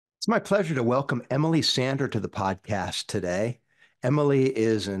It's my pleasure to welcome Emily Sander to the podcast today. Emily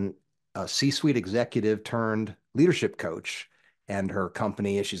is a C-suite executive turned leadership coach, and her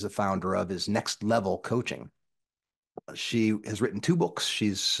company, she's the founder of, is Next Level Coaching. She has written two books.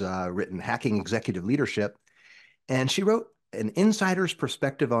 She's written Hacking Executive Leadership, and she wrote An Insider's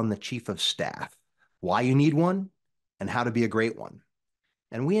Perspective on the Chief of Staff, Why You Need One, and How to Be a Great One.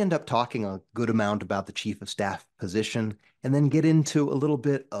 And we end up talking a good amount about the chief of staff position and then get into a little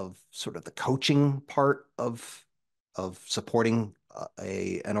bit of sort of the coaching part of supporting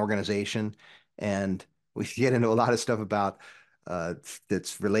an organization. And we get into a lot of stuff about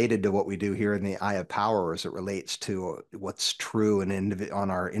that's related to what we do here in the Eye of Power as it relates to what's true and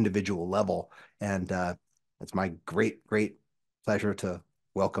on our individual level. And it's my great pleasure to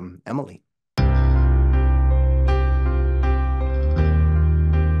welcome Emily.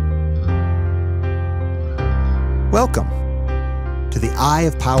 Welcome to the Eye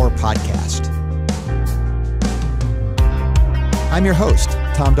of Power podcast. I'm your host,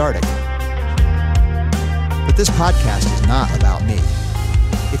 Tom Dardick. But this podcast is not about me.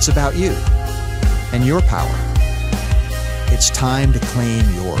 It's about you and your power. It's time to claim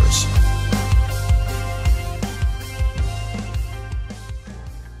yours.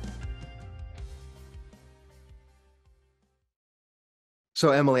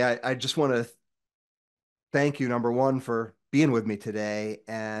 So, Emily, I just want to thank you, number one, for being with me today.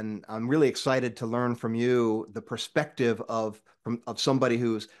 And I'm really excited to learn from you the perspective of somebody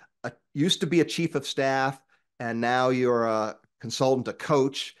who's used to be a chief of staff, and now you're a consultant, a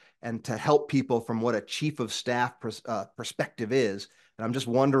coach, and to help people from what a chief of staff perspective is. And I'm just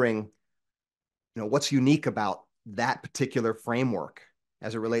wondering, what's unique about that particular framework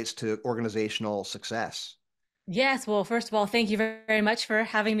as it relates to organizational success? Yes, well, first of all, thank you very much for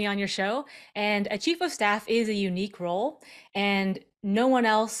having me on your show. And a chief of staff is a unique role, and no one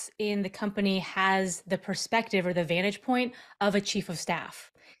else in the company has the perspective or the vantage point of a chief of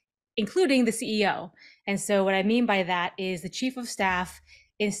staff, including the CEO. And so, what I mean by that is the chief of staff,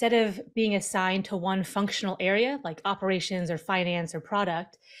 instead of being assigned to one functional area like operations or finance or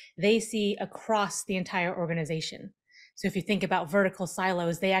product, they see across the entire organization. So if you think about vertical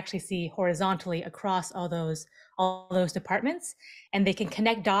silos, they actually see horizontally across all those departments, and they can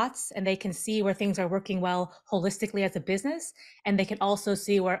connect dots and they can see where things are working well holistically as a business. And they can also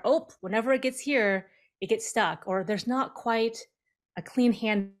see where, oh, whenever it gets here, it gets stuck, or there's not quite a clean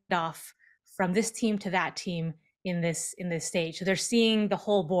handoff from this team to that team in this stage. So they're seeing the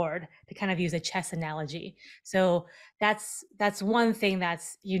whole board, to kind of use a chess analogy. So that's one thing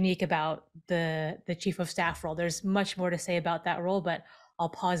that's unique about the chief of staff role. There's much more to say about that role, but I'll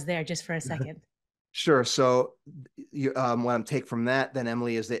pause there just for a second. Sure. So, what I'm take from that then,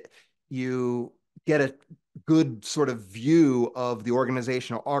 Emily, is that you get a good sort of view of the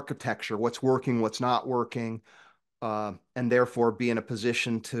organizational architecture, what's working, what's not working, and therefore be in a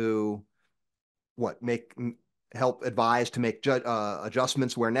position to what make help advise to make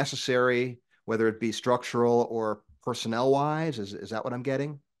adjustments where necessary, whether it be structural or personnel wise. Is that what I'm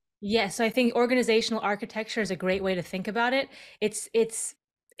getting? Yes, so I think organizational architecture is a great way to think about it. It's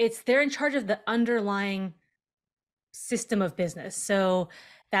they're in charge of the underlying system of business. So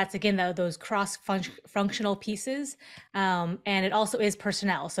that's again those cross functional pieces, and it also is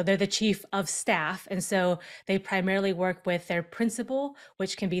personnel. So they're the chief of staff, and so they primarily work with their principal,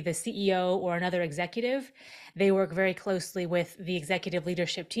 which can be the CEO or another executive. They work very closely with the executive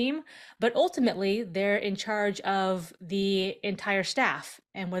leadership team, but ultimately they're in charge of the entire staff.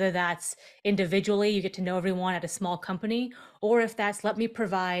 And whether that's individually, you get to know everyone at a small company, or if that's let me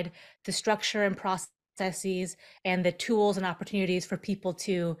provide the structure and processes and the tools and opportunities for people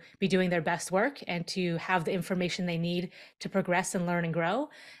to be doing their best work and to have the information they need to progress and learn and grow,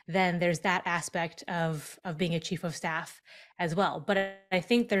 then there's that aspect of being a chief of staff as well. But I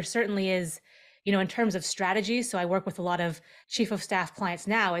think there certainly is, in terms of strategy. So I work with a lot of chief of staff clients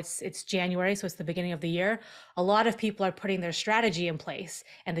now. It's January, so it's the beginning of the year. A lot of people are putting their strategy in place,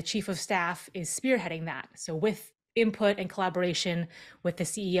 and the chief of staff is spearheading that. So with input and collaboration with the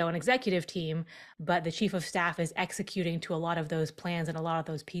CEO and executive team, but the chief of staff is executing to a lot of those plans and a lot of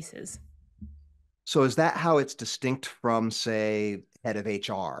those pieces. So is that how it's distinct from, say, head of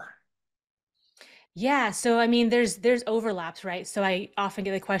HR? Yeah, so I mean, there's overlaps, right? So I often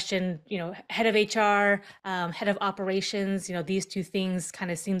get the question, head of HR, head of operations, these two things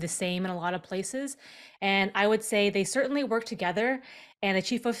kind of seem the same in a lot of places. And I would say they certainly work together, and a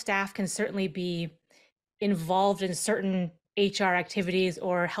chief of staff can certainly be involved in certain HR activities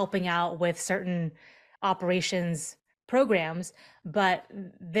or helping out with certain operations programs, but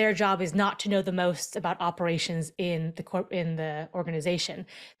their job is not to know the most about operations in the organization.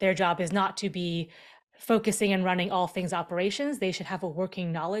 Their job is not to be focusing and running all things operations. They should have a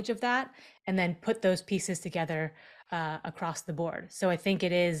working knowledge of that and then put those pieces together across the board. So I think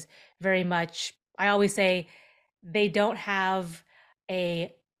it is very much, I always say they don't have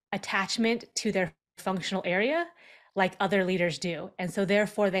a attachment to their functional area like other leaders do. And so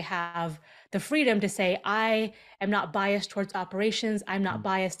therefore they have the freedom to say, I am not biased towards operations. I'm not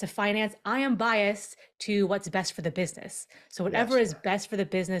biased to finance. I am biased to what's best for the business. So whatever Yes. is best for the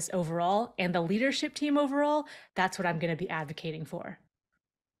business overall and the leadership team overall, that's what I'm going to be advocating for.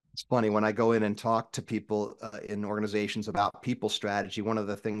 It's funny when I go in and talk to people in organizations about people strategy. One of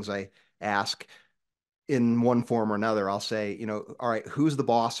the things I ask in one form or another, I'll say, all right, who's the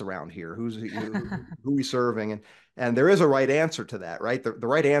boss around here? Who are we serving? And there is a right answer to that, right? The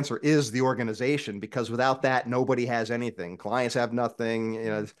right answer is the organization, because without that, nobody has anything. Clients have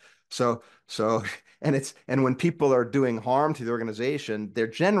nothing, so and when people are doing harm to the organization, they're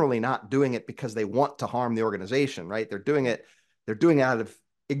generally not doing it because they want to harm the organization, right? They're doing it out of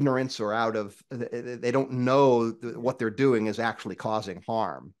ignorance, or out of, they don't know what they're doing is actually causing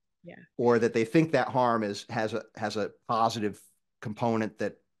harm, Yeah. or that they think that harm has a positive component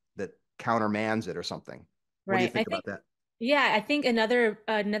that countermands it or something. What do you Right. I think think, about that? yeah, I think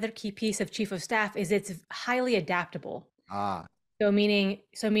another key piece of chief of staff is it's highly adaptable. Ah, So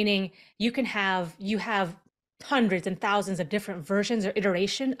meaning you have hundreds and thousands of different versions or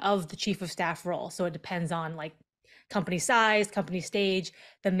iteration of the chief of staff role. So it depends on like company size, company stage,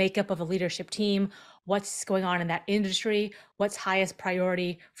 the makeup of a leadership team, what's going on in that industry, what's highest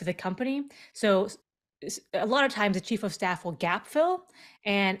priority for the company. So a lot of times the chief of staff will gap fill,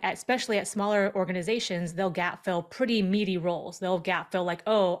 and especially at smaller organizations, they'll gap fill pretty meaty roles. They'll gap fill like,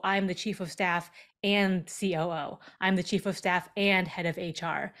 oh, I'm the chief of staff and COO. I'm the chief of staff and head of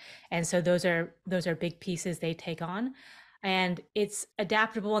HR. And so those are big pieces they take on. And it's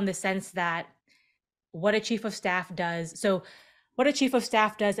adaptable in the sense that what a chief of staff does. So what a chief of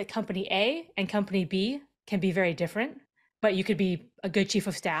staff does at company A and company B can be very different, but you could be a good chief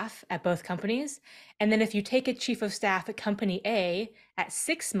of staff at both companies. And then if you take a chief of staff at company A at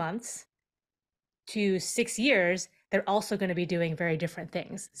 6 months to 6 years, they're also going to be doing very different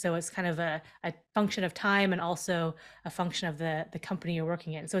things. So it's kind of a function of time and also a function of the company you're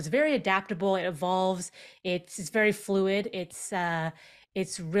working in. So it's very adaptable. It evolves. It's very fluid.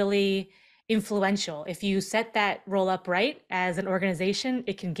 It's really influential. If you set that role up right as an organization,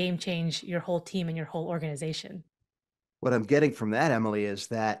 it can game change your whole team and your whole organization. what I'm getting from that, Emily, is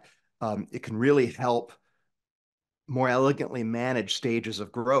that it can really help more elegantly manage stages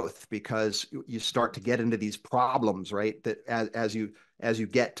of growth, because you start to get into these problems, right? That as you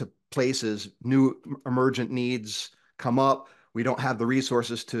get to places, new emergent needs come up. We don't have the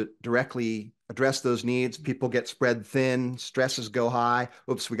resources to directly address those needs. People get spread thin, stresses go high.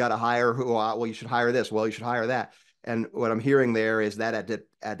 Oops, we got to hire who? Well, you should hire this. Well, you should hire that. And what I'm hearing there is that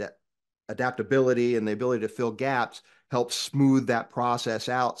adaptability and the ability to fill gaps helps smooth that process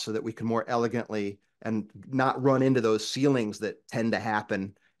out, so that we can more elegantly and not run into those ceilings that tend to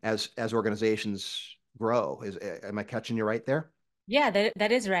happen as organizations grow. Am I catching you right there? Yeah,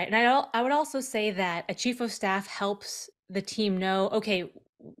 that is right. And I would also say that a chief of staff helps the team know, okay,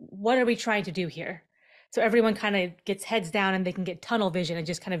 what are we trying to do here? So everyone kind of gets heads down and they can get tunnel vision and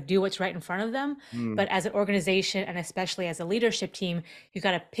just kind of do what's right in front of them. Hmm. But as an organization and especially as a leadership team, you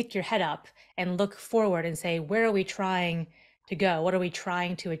got to pick your head up and look forward and say, where are we trying to go? What are we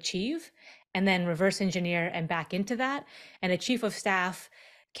trying to achieve? And then reverse engineer and back into that. And a chief of staff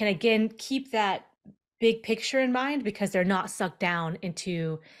can again keep that big picture in mind because they're not sucked down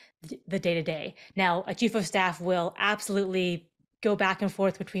into the day to day. Now, a chief of staff will absolutely go back and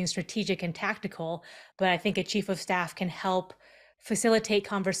forth between strategic and tactical, but I think a chief of staff can help facilitate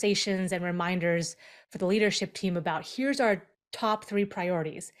conversations and reminders for the leadership team about here's our top 3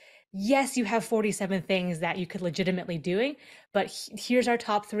 priorities. Yes, you have 47 things that you could legitimately doing, but here's our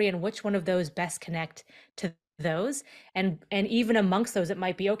top 3 and which one of those best connect to those. And even amongst those, it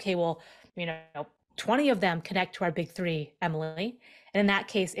might be okay, well, you know, 20 of them connect to our big 3, Emily. And in that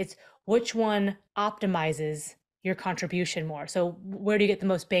case, it's which one optimizes your contribution more. So where do you get the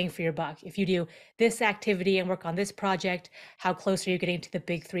most bang for your buck? If you do this activity and work on this project, how close are you getting to the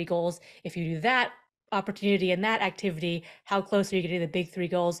big 3 goals? If you do that opportunity and that activity, how close are you getting to the big 3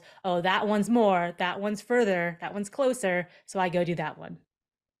 goals? Oh, that one's more, that one's further, that one's closer. So I go do that one.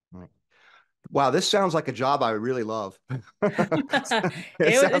 Wow, this sounds like a job I really love. It It's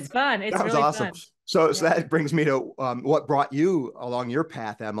sounds fun. It's sounds really awesome. fun. So Yeah. that brings me to what brought you along your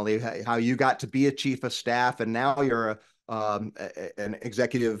path, Emily, how you got to be a chief of staff, and now you're an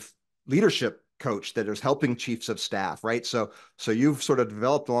executive leadership coach that is helping chiefs of staff, right? So you've sort of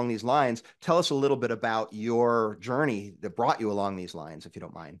developed along these lines. Tell us a little bit about your journey that brought you along these lines, if you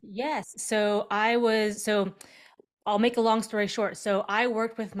don't mind. Yes. So I'll make a long story short. So I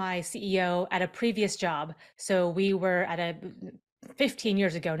worked with my CEO at a previous job. So we were at a 15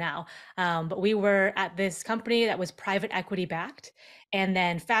 years ago now, but we were at this company that was private equity backed. And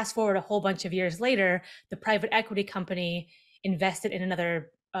then fast forward a whole bunch of years later, the private equity company invested in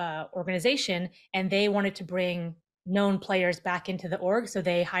another organization, and they wanted to bring known players back into the org. So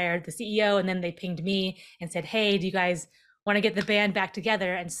they hired the CEO, and then they pinged me and said, "Hey, do you guys want to get the band back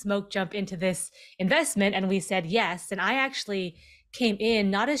together and smoke jump into this investment?" And we said yes. And I actually came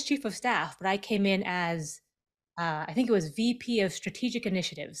in not as chief of staff, but I came in as I think it was VP of strategic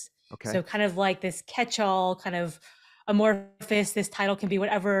initiatives. Okay. So kind of like this catch-all kind of amorphous. This title can be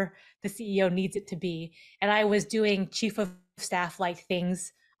whatever the CEO needs it to be. And I was doing chief of staff like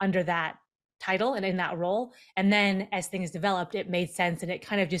things under that title and in that role. And then as things developed, it made sense and it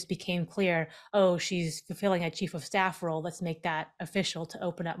kind of just became clear, oh, she's fulfilling a chief of staff role. Let's make that official to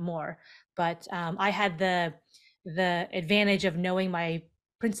open up more. But I had the advantage of knowing my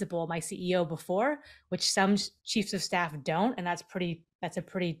principal, my CEO before, which some chiefs of staff don't, and that's a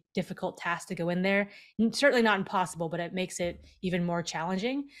pretty difficult task to go in there. Certainly not impossible, but it makes it even more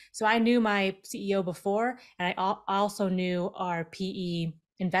challenging. So I knew my CEO before, and I also knew our PE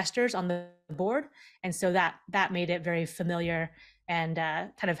investors on the board, and so that made it very familiar and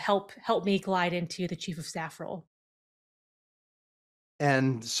kind of help me glide into the chief of staff role.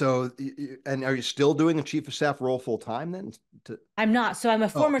 And so, and are you still doing a chief of staff role full time then? To, I'm not. So I'm a oh,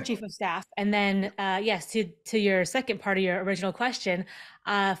 former okay. chief of staff. And then, yes, to your second part of your original question,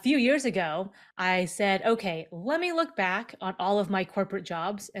 a few years ago, I said, okay, let me look back on all of my corporate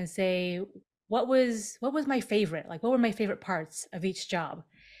jobs and say, what was my favorite? Like, what were my favorite parts of each job?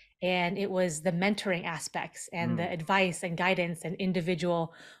 And it was the mentoring aspects and the Mm. advice and guidance and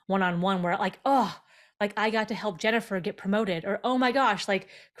individual one-on-one where like, oh, like I got to help Jennifer get promoted, or oh my gosh, like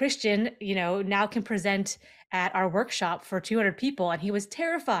Christian, now can present at our workshop for 200 people and he was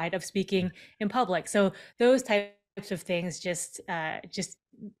terrified of speaking in public. So those types of things just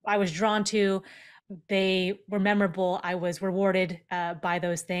I was drawn to. They were memorable. I was rewarded by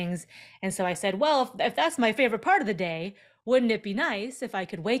those things. And so I said, well, if that's my favorite part of the day, wouldn't it be nice if I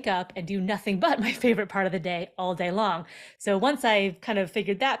could wake up and do nothing but my favorite part of the day all day long? So once I kind of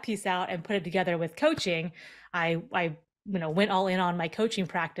figured that piece out and put it together with coaching, I went all in on my coaching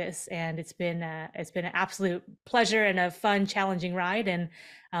practice, and it's been an absolute pleasure and a fun, challenging ride. And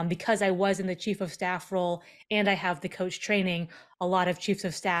because I was in the chief of staff role and I have the coach training, a lot of chiefs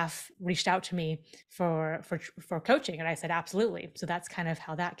of staff reached out to me for coaching, and I said absolutely. So that's kind of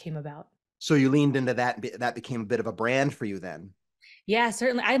how that came about. So you leaned into that, that became a bit of a brand for you then. Yeah,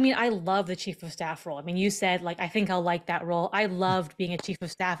 certainly. I mean, I love the chief of staff role. I mean, you said like I think I'll like that role. I loved being a chief of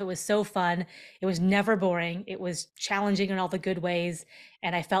staff. It was so fun. It was never boring. It was challenging in all the good ways,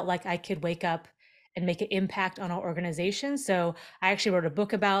 and I felt like I could wake up and make an impact on our organization. So I actually wrote a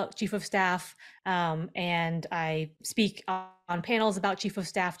book about chief of staff, and I speak on panels about chief of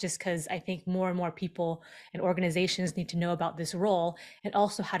staff just because I think more and more people and organizations need to know about this role and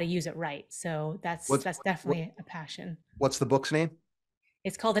also how to use it right. So that's What's that's what, definitely a passion. what's the book's name?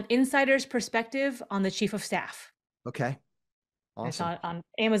 It's called An Insider's Perspective on the Chief of Staff. Okay. And it's Awesome. on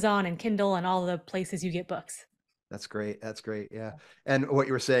Amazon and Kindle and all the places you get books. That's great. That's great. Yeah. And what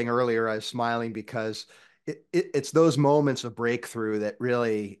you were saying earlier, I was smiling because it's those moments of breakthrough that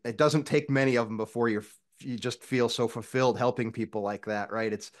really, it doesn't take many of them before you just feel so fulfilled helping people like that,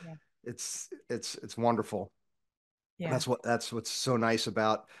 right? Yeah. It's wonderful. Yeah. That's what's so nice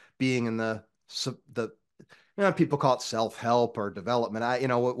about being in the people call it self-help or development.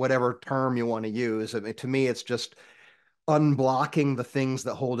 Whatever term you want to use. I mean, to me, it's just unblocking the things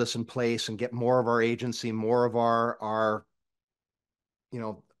that hold us in place and get more of our agency, more of our you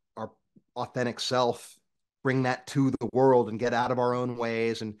know our authentic self, bring that to the world and get out of our own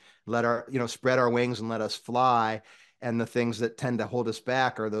ways and let our spread our wings and let us fly. And the things that tend to hold us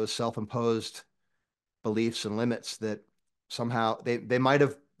back are those self-imposed beliefs and limits that somehow they might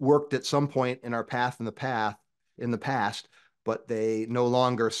have worked at some point in our path in the past, but they no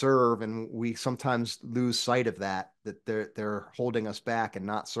longer serve, and we sometimes lose sight of that they're holding us back and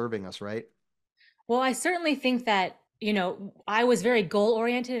not serving us right. Well, I certainly think that, I was very goal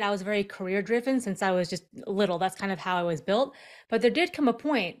oriented. I was very career driven since I was just little. That's kind of how I was built. But there did come a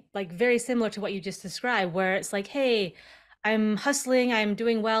point, like very similar to what you just described, where it's like, hey, I'm hustling, I'm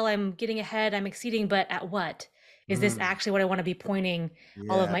doing well, I'm getting ahead, I'm exceeding, but at what? Is this Mm, actually what I want to be pointing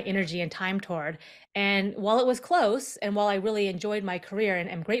all of yeah. my energy and time toward? And while it was close, and while I really enjoyed my career and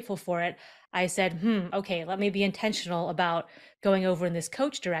am grateful for it, I said, okay, let me be intentional about going over in this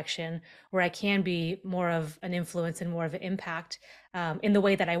coach direction where I can be more of an influence and more of an impact in the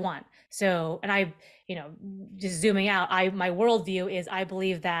way that I want. So, and I, you know, just zooming out, my worldview is I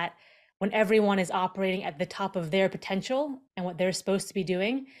believe that when everyone is operating at the top of their potential and what they're supposed to be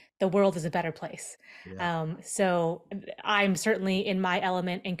doing, the world is a better place. Yeah. So I'm certainly in my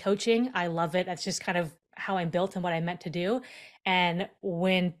element in coaching. I love it. That's just kind of how I'm built and what I'm meant to do. And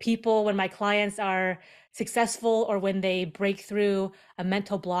when my clients are successful or when they break through a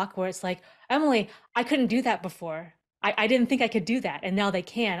mental block where it's like, Emily, I couldn't do that before. I didn't think I could do that. And now they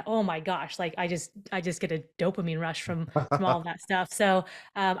can. Oh my gosh. Like I just get a dopamine rush from all of that stuff. So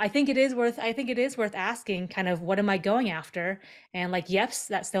I think it is worth asking kind of what am I going after? And like, yes,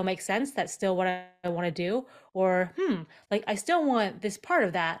 that still makes sense. That's still what I want to do. Or, like I still want this part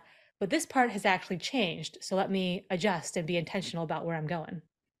of that, but this part has actually changed. So let me adjust and be intentional about where I'm going.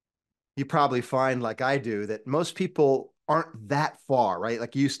 You probably find, like I do, that most people aren't that far, right?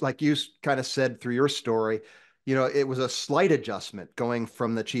 Like you kind of said through your story, it was a slight adjustment going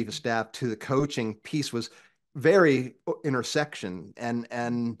from the chief of staff to the coaching piece was very intersection,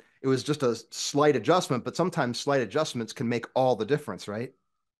 and it was just a slight adjustment, but sometimes slight adjustments can make all the difference, right?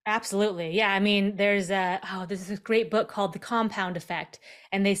 Absolutely. Yeah. I mean, there's this great book called The Compound Effect.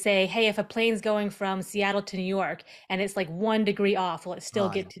 And they say, hey, if a plane's going from Seattle to New York and it's like 1 degree off, will it still Ah,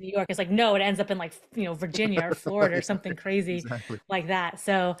 get to New York? It's like, no, it ends up in like, Virginia or Florida or yeah, something crazy exactly. like that.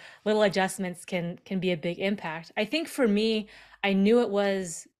 So little adjustments can be a big impact. I think for me, I knew it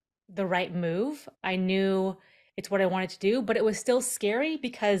was the right move. I knew it's what I wanted to do, but it was still scary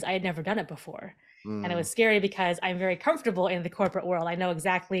because I had never done it before. And it Mm. was scary because I'm very comfortable in the corporate world. I know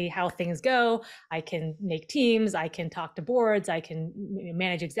exactly how things go. I can make teams, I can talk to boards, I can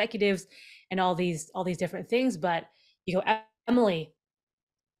manage executives and all these different things. But you go, Emily,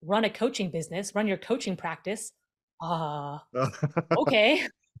 run a coaching business, run your coaching practice. Okay,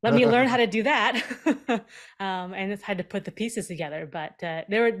 let me learn how to do that. And it's had to put the pieces together. But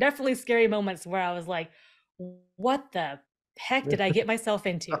there were definitely scary moments where I was like, what the heck did I get myself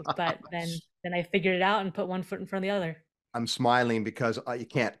into? But then I figured it out and put one foot in front of the other. I'm smiling because you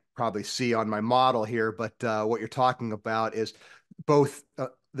can't probably see on my model here, but what you're talking about is both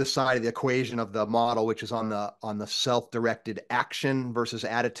the side of the equation of the model, which is on the self-directed action versus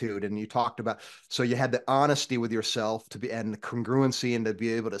attitude. And you talked about, so you had the honesty with yourself to be, and the congruency, and to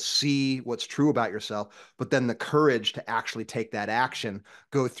be able to see what's true about yourself, but then the courage to actually take that action,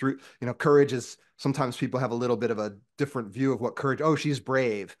 go through, courage is, sometimes people have a little bit of a different view of what courage, oh, she's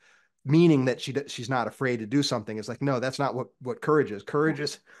brave, meaning that she's not afraid to do something. It's like, no, that's not what courage is. Yeah. Courage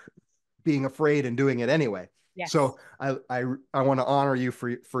is being afraid and doing it anyway. Yes. So I want to honor you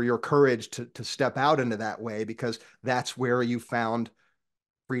for your courage to step out into that way, because that's where you found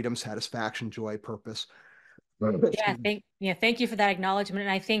freedom, satisfaction, joy, purpose. Thank you for that acknowledgement.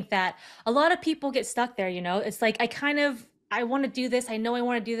 And I think that a lot of people get stuck there, It's like I want to do this. I know I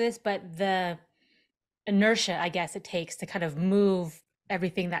want to do this, but the inertia, I guess, it takes to kind of move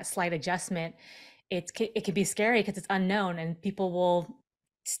everything, that slight adjustment, it can be scary because it's unknown and people will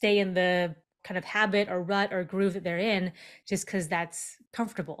stay in the kind of habit or rut or groove that they're in just because that's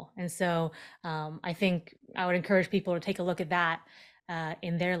comfortable. And so I think I would encourage people to take a look at that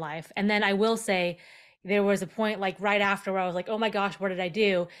in their life. And then I will say there was a point like right after where I was like, oh my gosh, what did I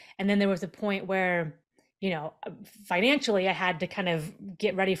do? And then there was a point where financially, I had to kind of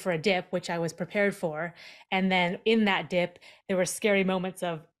get ready for a dip, which I was prepared for. And then in that dip, there were scary moments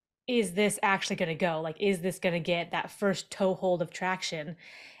of, is this actually going to go? Like, is this going to get that first toehold of traction?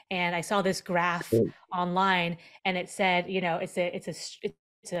 And I saw this graph online, and it said,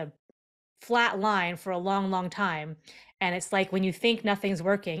 it's a flat line for a long, long time. And it's like when you think nothing's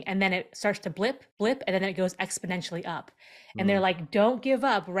working and then it starts to blip, blip, and then it goes exponentially up. And they're Mm. like, don't give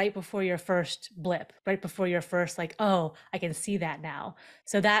up right before your first blip, right before your first, like, oh, I can see that now.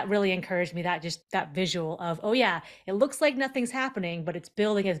 So that really encouraged me, that just that visual of, oh, yeah, it looks like nothing's happening, but it's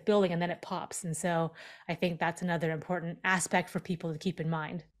building, and then it pops. And so I think that's another important aspect for people to keep in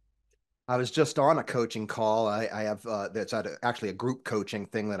mind. I was just on a coaching call. I have that's actually a group coaching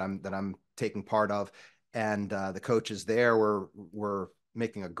thing that I'm taking part of, and the coaches there were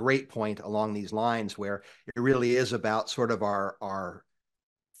making a great point along these lines, where it really is about sort of our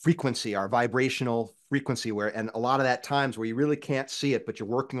frequency, our vibrational frequency, where, and a lot of that times where you really can't see it, but you're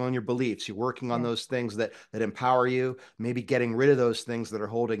working on your beliefs, you're working on Yeah. those things that empower you, maybe getting rid of those things that are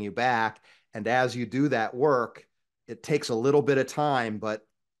holding you back. And as you do that work, it takes a little bit of time, but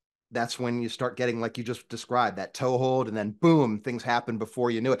that's when you start getting, like you just described, that toehold, and then boom, things happen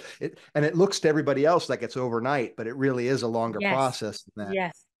before you knew it. And it looks to everybody else like it's overnight, but it really is a longer Yes. process than that.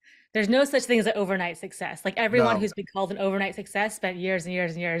 Yes. There's no such thing as an overnight success. Like everyone No. who's been called an overnight success spent years and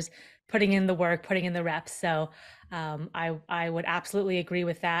years and years putting in the work, putting in the reps. So I would absolutely agree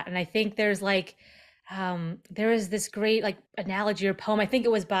with that. And I think there's like there is this great like analogy or poem. I think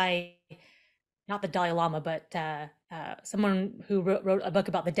it was by not the Dalai Lama, but someone who wrote a book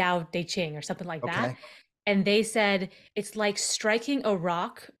about the Tao Te Ching or something like that. Okay. And they said it's like striking a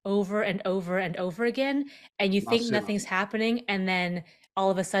rock over and over and over again, and you think That's it. nothing's happening, and then all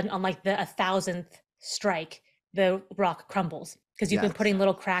of a sudden, on like the 1,000th strike, the rock crumbles because you've been Yes. putting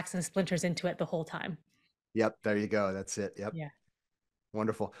little cracks and splinters into it the whole time. Yep. There you go. That's it. Yep. Yeah.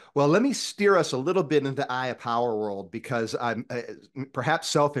 Wonderful. Well, let me steer us a little bit into Eye of Power world because I'm perhaps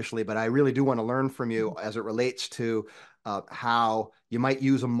selfishly, but I really do want to learn from you as it relates to how you might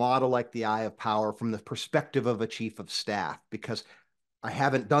use a model like the Eye of Power from the perspective of a chief of staff, because I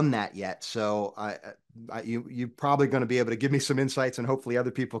haven't done that yet. So you're probably going to be able to give me some insights, and hopefully other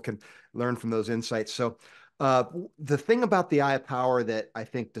people can learn from those insights. So uh, the thing about the Eye of Power that I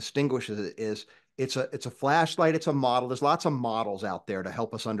think distinguishes it is it's a flashlight, it's a model. There's lots of models out there to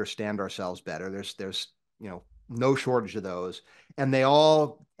help us understand ourselves better. There's no shortage of those, and they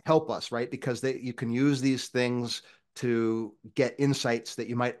all help us, right? Because you can use these things to get insights that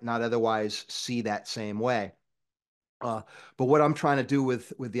you might not otherwise see that same way. Uh, but what I'm trying to do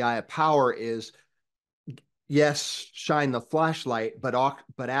with the Eye of Power is, yes, shine the flashlight, but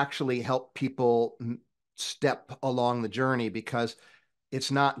actually help people step along the journey, because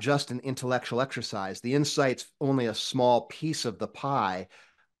it's not just an intellectual exercise. The insight's only a small piece of the pie.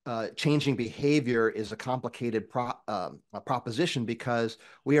 Changing behavior is a complicated a proposition, because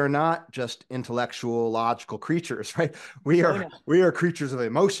we are not just intellectual, logical creatures, right? We Oh are no. we are creatures of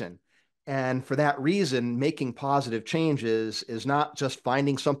emotion, and for that reason, making positive changes is not just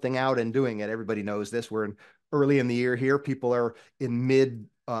finding something out and doing it. Everybody knows this. We're early in the year here. People are in mid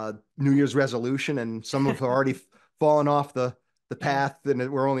New Year's resolution, and some have already fallen off the Yeah. path,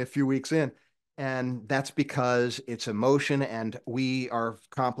 and we're only a few weeks in. And that's because it's emotion, and we are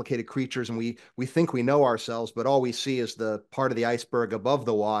complicated creatures, and we think we know ourselves, but all we see is the part of the iceberg above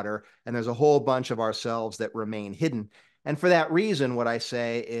the water, and there's a whole bunch of ourselves that remain hidden. And for that reason, what I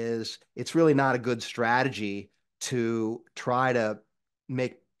say is it's really not a good strategy to try to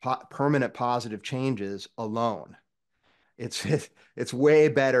make permanent positive changes alone. It's it's way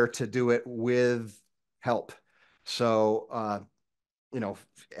better to do it with help. So you know,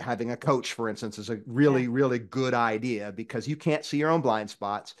 having a coach, for instance, is a Yeah. really, really good idea, because you can't see your own blind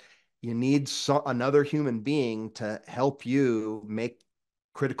spots. You need another human being to help you make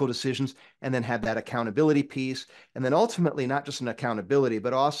critical decisions, and then have that accountability piece. And then ultimately, not just an accountability,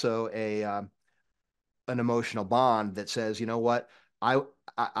 but also an emotional bond that says, you know what, I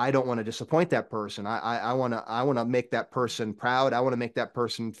I don't want to disappoint that person. I want to make that person proud. I want to make that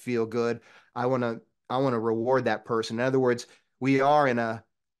person feel good. I want to I want to reward that person. In other words, we are in a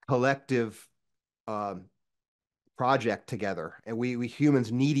collective um, project together, and we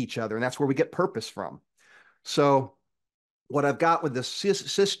humans need each other, and that's where we get purpose from. So what I've got with the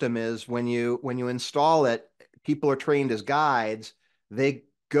system is, when you install it, people are trained as guides. They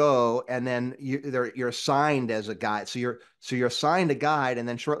go, and then you're assigned as a guide. So you're assigned a guide, and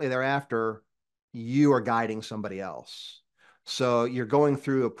then shortly thereafter, you are guiding somebody else. So you're going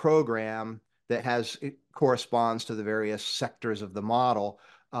through a program that has it corresponds to the various sectors of the model,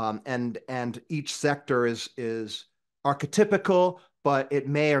 and each sector is archetypical, but it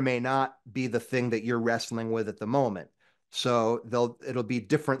may or may not be the thing that you're wrestling with at the moment. So it'll be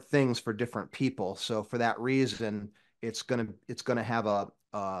different things for different people. So for that reason, it's gonna have a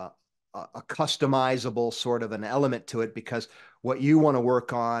customizable sort of an element to it, because what you want to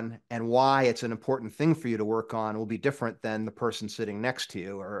work on and why it's an important thing for you to work on will be different than the person sitting next to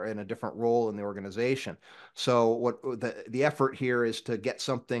you or in a different role in the organization. So what the effort here is to get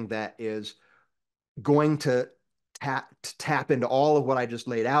something that is going to tap into all of what I just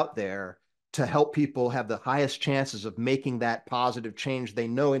laid out there, to help people have the highest chances of making that positive change they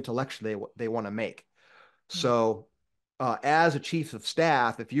know intellectually they want to make. Yeah. So, as a chief of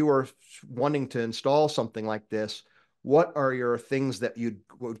staff, if you were wanting to install something like this, what are your things that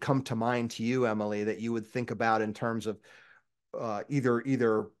would come to mind to you, Emily, that you would think about in terms of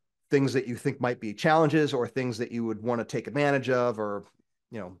either things that you think might be challenges, or things that you would want to take advantage of, or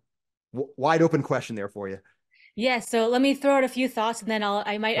you know, wide open question there for you. Yeah, so let me throw out a few thoughts and then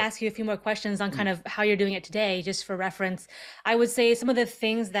I might ask you a few more questions on kind of how you're doing it today, just for reference. I would say some of the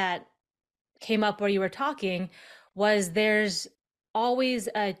things that came up where you were talking was there's always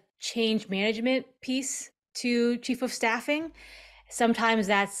a change management piece to chief of staffing. Sometimes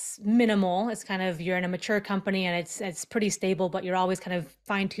that's minimal. It's kind of, you're in a mature company and it's pretty stable, but you're always kind of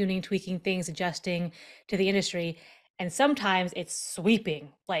fine tuning, tweaking things, adjusting to the industry. And sometimes it's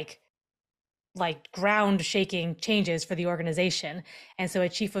sweeping, like ground shaking changes for the organization. And so a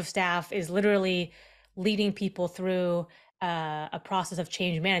chief of staff is literally leading people through a process of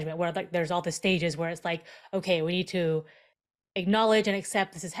change management where like there's all the stages where it's like, okay, we need to acknowledge and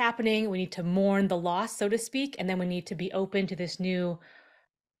accept this is happening. We need to mourn the loss, so to speak, and then we need to be open to this new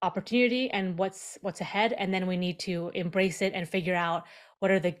opportunity and what's ahead, and then we need to embrace it and figure out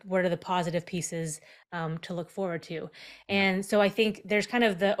what are the positive pieces to look forward to. Yeah. And so I think there's kind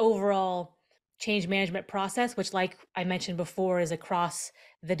of the overall change management process, which, like I mentioned before, is across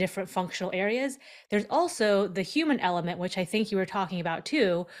the different functional areas. There's also the human element, which I think you were talking about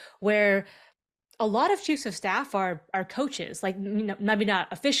too, where a lot of chiefs of staff are coaches, like, you know, maybe not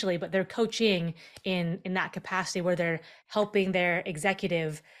officially, but they're coaching in that capacity where they're helping their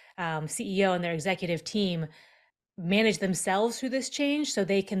executive CEO and their executive team manage themselves through this change so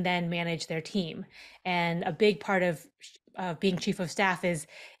they can then manage their team. And a big part of being chief of staff is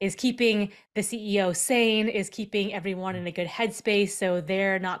keeping the CEO sane, is keeping everyone in a good headspace so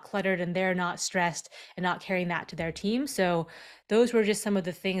they're not cluttered and they're not stressed and not carrying that to their team. So those were just some of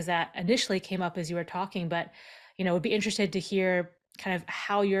the things that initially came up as you were talking, but would be interested to hear kind of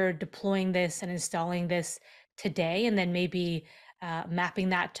how you're deploying this and installing this today, and then maybe mapping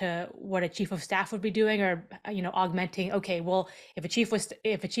that to what a chief of staff would be doing, or augmenting. Okay, well, if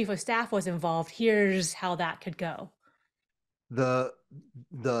a chief of staff was involved, here's how that could go. The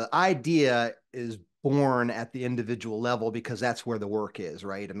the idea is born at the individual level because that's where the work is,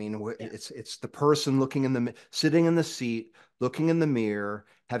 right? I mean, Yeah. it's the person sitting in the seat, looking in the mirror,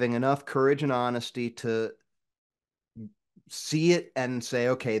 having enough courage and honesty to see it and say,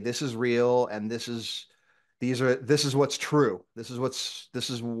 okay, this is real, and this is what's true. This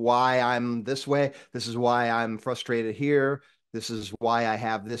is why I'm this way. This is why I'm frustrated here. This is why I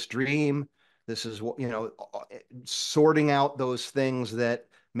have this dream. This is what, sorting out those things that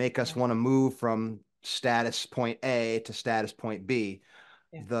make us Yeah. want to move from status point A to status point B.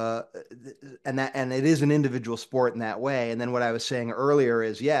 Yeah. the and it is an individual sport in that way. And then what I was saying earlier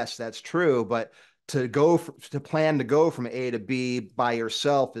is, yes, that's true, but to plan to go from A to B by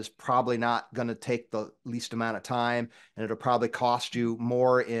yourself is probably not going to take the least amount of time, and it'll probably cost you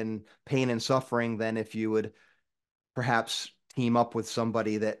more in pain and suffering than if you would perhaps team up with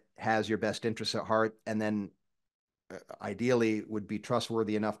somebody that has your best interests at heart, and then ideally would be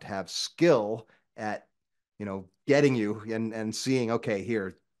trustworthy enough to have skill at getting you and seeing, okay,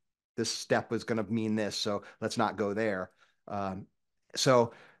 here, this step is going to mean this, so let's not go there.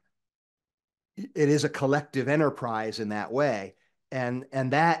 So it is a collective enterprise in that way. And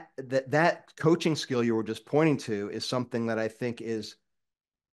that coaching skill you were just pointing to is something that I think is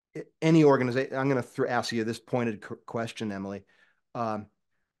any organization. I'm going to ask you this pointed question, Emily. Um,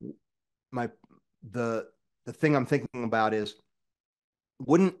 my the the thing I'm thinking about is,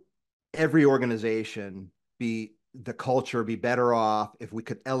 wouldn't every organization be the culture be better off if we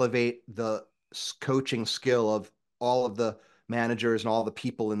could elevate the coaching skill of all of the managers and all the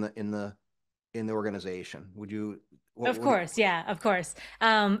people in the organization? Would you Of what course, yeah, of course.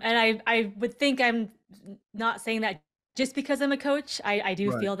 And I would think I'm not saying that just because I'm a coach. I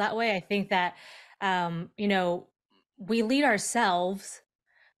do Right. feel that way. I think that we lead ourselves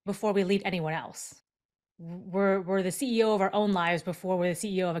before we lead anyone else. We're the CEO of our own lives before we're the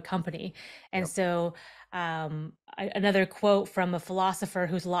CEO of a company. And Yep. so another quote from a philosopher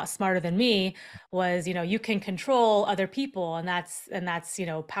who's a lot smarter than me was, you can control other people, and that's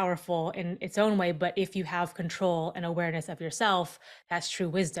powerful in its own way, but if you have control and awareness of yourself, that's true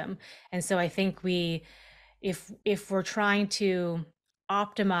wisdom. And so I think if we're trying to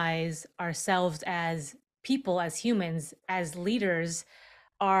optimize ourselves as people, as humans, as leaders,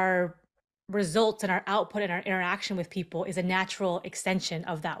 our results and our output and our interaction with people is a natural extension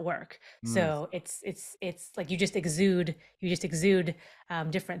of that work. Mm. So it's like you just exude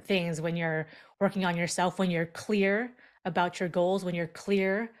different things when you're working on yourself, when you're clear about your goals, when you're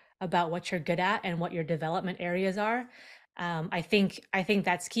clear about what you're good at and what your development areas are. I think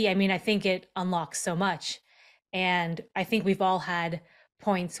that's key. I mean, I think it unlocks so much, and I think we've all had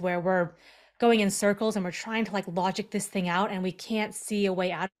points where we're going in circles and we're trying to like logic this thing out and we can't see a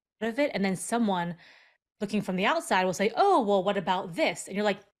way out of it. And then someone looking from the outside will say, "Oh, well, what about this?" And you're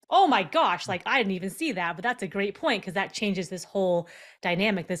like, "Oh my gosh, like I didn't even see that, but that's a great point because that changes this whole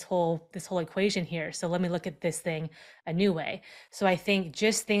dynamic, this whole equation here. So let me look at this thing a new way." So I think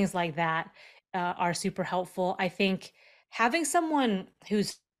just things like that are super helpful. I think having someone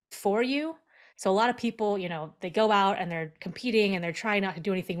who's for you. So a lot of people, they go out and they're competing and they're trying not to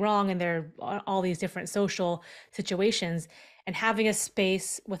do anything wrong and they're all these different social situations, and having a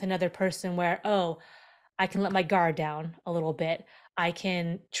space with another person where, oh, I can let my guard down a little bit. I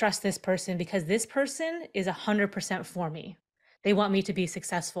can trust this person because this person is 100% for me. They want me to be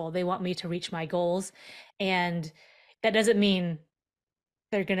successful. They want me to reach my goals. And that doesn't mean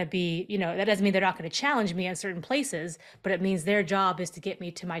they're going to be, that doesn't mean they're not going to challenge me in certain places, but it means their job is to get me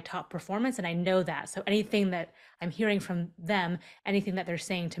to my top performance. And I know that. So anything that I'm hearing from them, anything that they're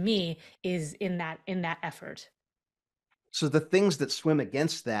saying to me is in that effort. So the things that swim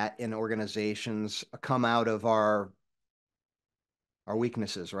against that in organizations come out of our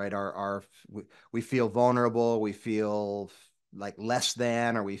weaknesses, right? We feel vulnerable, we feel like less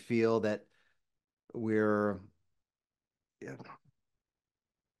than, or we feel that we're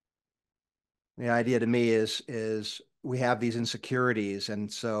the idea to me is we have these insecurities,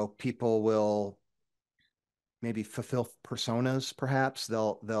 and so people will maybe fulfill personas. Perhaps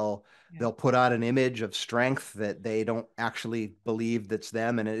Yeah. they'll put out an image of strength that they don't actually believe that's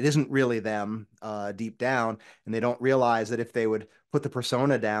them, and it isn't really them deep down, and they don't realize that if they would put the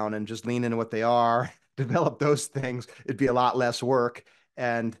persona down and just lean into what they are, develop those things, it'd be a lot less work.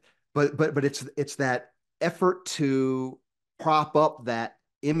 And but it's that effort to prop up that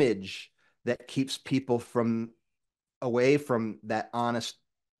image that keeps people from away from that honest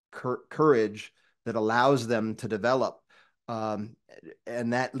courage that allows them to develop. Um,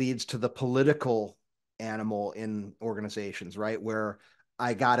 and that leads to the political animal in organizations, right? Where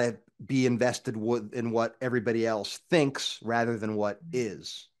I got to be invested in what everybody else thinks rather than what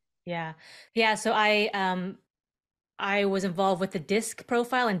is. Yeah. Yeah. So I was involved with the DISC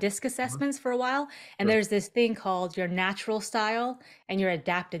profile and DISC Mhm. assessments for a while. And Sure, there's this thing called your natural style and your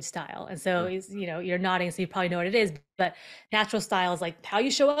adapted style. And so, sure. you're nodding, so you probably know what it is. But natural style is like how you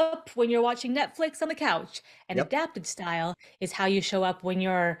show up when you're watching Netflix on the couch. And Yep, adapted style is how you show up when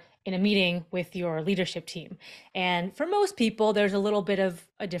you're in a meeting with your leadership team. And for most people, there's a little bit of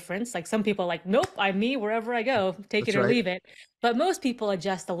a difference. Like some people are like, nope, I'm me wherever I go, take that's it or right. leave it. But most people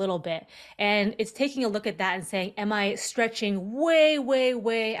adjust a little bit. And it's taking a look at that and saying, am I stretching way, way,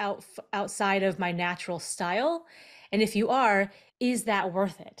 way outside of my natural style? And if you are, is that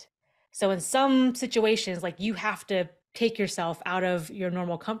worth it? So in some situations, like you have to take yourself out of your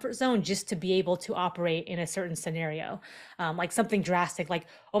normal comfort zone just to be able to operate in a certain scenario. Like something drastic, like,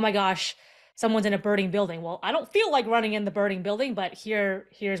 oh my gosh, someone's in a burning building. Well, I don't feel like running in the burning building, but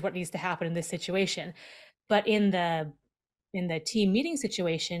here's what needs to happen in this situation. But in the team meeting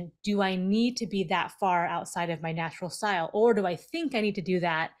situation, do I need to be that far outside of my natural style? Or do I think I need to do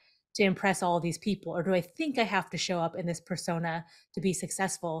that to impress all of these people? Or do I think I have to show up in this persona to be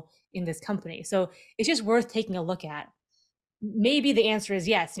successful in this company? So it's just worth taking a look at. Maybe the answer is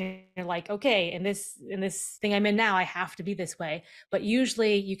yes. You're like, okay, in this thing I'm in now, I have to be this way. But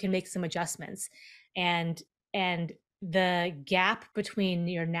usually you can make some adjustments. And and the gap between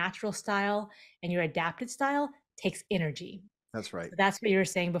your natural style and your adapted style takes energy. That's right. So that's what you were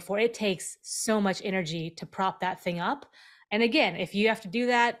saying before. It takes so much energy to prop that thing up. And again, if you have to do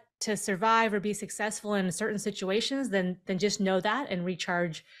that to survive or be successful in certain situations, then just know that and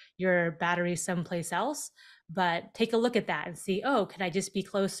recharge your battery someplace else. But take a look at that and see, oh, can I just be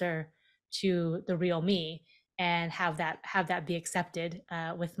closer to the real me and have that be accepted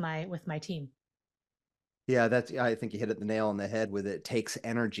with my team? Yeah, that's I think you hit it the nail on the head with it. It takes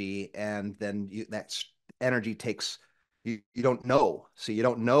energy, and then that energy takes you don't know. So you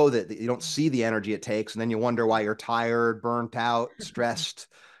don't know that you don't see the energy it takes, and then you wonder why you're tired, burnt out, stressed.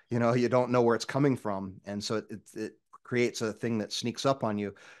 You don't know where it's coming from, and so it creates a thing that sneaks up on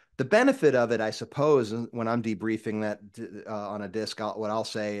you. The benefit of it, I suppose, when I'm debriefing that on a disc, what I'll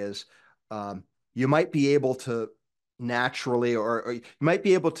say is um, you might be able to naturally, or you might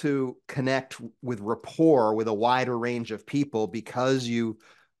be able to connect with rapport with a wider range of people because you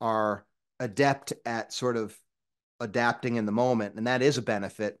are adept at sort of adapting in the moment, and that is a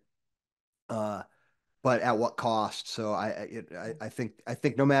benefit. Uh, but at what cost? So I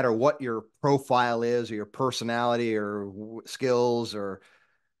think no matter what your profile is, or your personality, or skills, or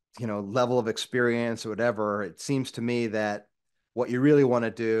level of experience, or whatever, it seems to me that what you really want to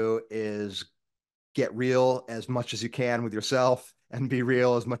do is get real as much as you can with yourself and be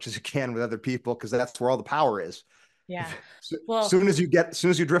real as much as you can with other people, because that's where all the power is. Yeah. If, Well, as soon as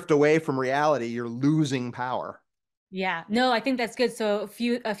you drift away from reality, you're losing power. yeah. No, I think that's good. So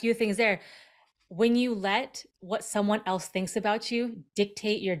a few things there. When you let what someone else thinks about you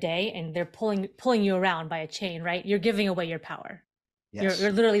dictate your day and they're pulling you around by a chain, right? You're giving away your power. You're Yes.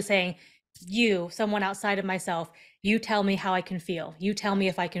 literally saying, you, someone outside of myself, you tell me how I can feel. You tell me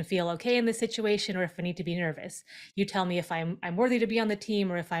if I can feel okay in this situation or if I need to be nervous. You tell me if I'm worthy to be on the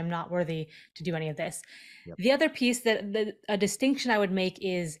team or if I'm not worthy to do any of this. Yep. The other piece that a distinction I would make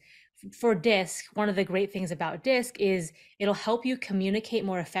is for DISC, one of the great things about DISC is it'll help you communicate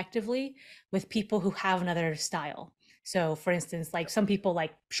more effectively with people who have another style. So, for instance, like some people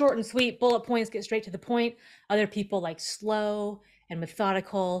like short and sweet, bullet points, get straight to the point. Other people like slow and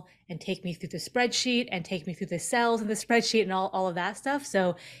methodical and take me through the spreadsheet and take me through the cells in the spreadsheet and all of that stuff.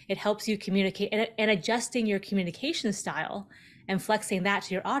 So it helps you communicate, and adjusting your communication style and flexing that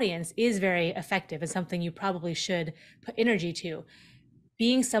to your audience is very effective and something you probably should put energy to.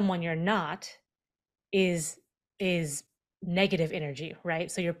 Being someone you're not is negative energy, right?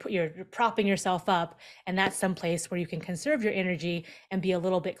 So you're propping yourself up, and that's some place where you can conserve your energy and be a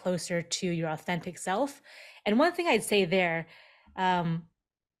little bit closer to your authentic self. And one thing I'd say there, um,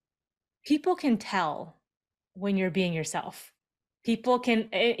 people can tell when you're being yourself. People can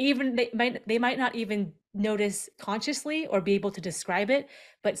even they might not even notice consciously or be able to describe it,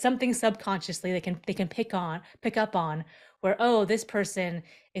 but something subconsciously they can pick up on where, oh, this person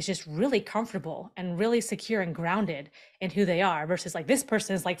is just really comfortable and really secure and grounded in who they are, versus like this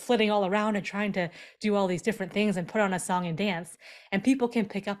person is like flitting all around and trying to do all these different things and put on a song and dance, and people can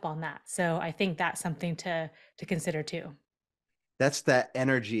pick up on that. So I think that's something to consider too. That's that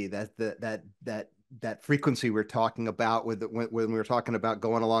energy, that frequency we're talking about with when we were talking about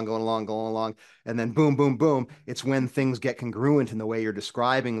going along, and then boom, boom, boom. It's when things get congruent in the way you're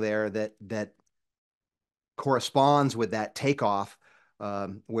describing there that corresponds with that takeoff,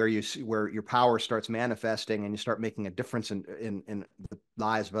 where your power starts manifesting and you start making a difference in the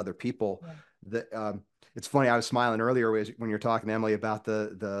lives of other people. Yeah. It's funny. I was smiling earlier when you're talking to Emily about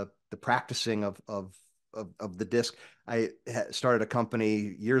the practicing of the disc. I started a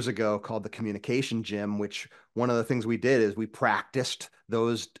company years ago called the Communication Gym, which one of the things we did is we practiced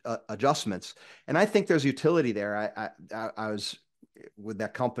those adjustments, and I think there's utility there. I was with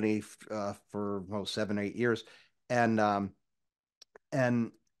that company for 7 or 8 years, and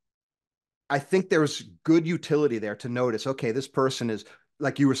and I think there's good utility there to notice. Okay, this person is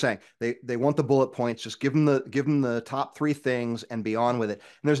like you were saying. They want the bullet points. Just give them the top three things and be on with it.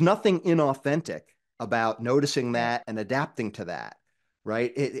 And there's nothing inauthentic about noticing Right. that and adapting to that,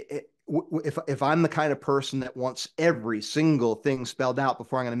 right? If I'm the kind of person that wants every single thing spelled out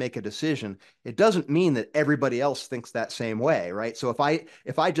before I'm going to make a decision, it doesn't mean that everybody else thinks that same way, right? So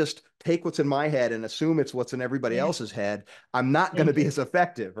if I just take what's in my head and assume it's what's in everybody Yeah. else's head, I'm not going to Thank be you. as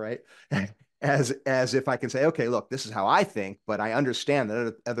effective, right? As if I can say, okay, look, this is how I think, but I understand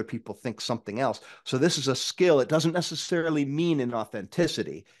that other people think something else. So this is a skill. It doesn't necessarily mean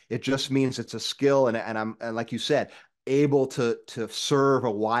inauthenticity. It just means it's a skill, and like you said, able to serve a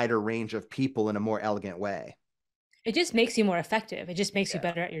wider range of people in a more elegant way. It just makes you more effective. It just makes you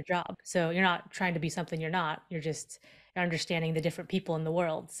Yeah. better at your job. So you're not trying to be something you're not. You're understanding the different people in the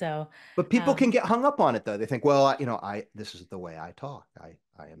world. So, But people can um, get hung up on it though. They think, well, I this is the way I talk.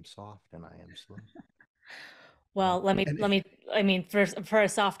 I am soft and I am slow. well, let me And let me. I mean, for a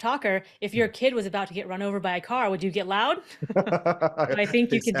soft talker, if your kid was about to get run over by a car, would you get loud? I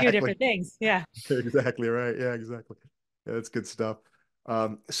think you could do exactly. different things. Yeah. Exactly right. Yeah, exactly. Yeah, that's good stuff.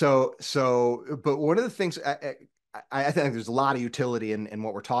 But one of the things I think there's a lot of utility in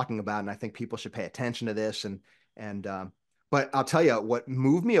what we're talking about, and I think people should pay attention to this. And but I'll tell you what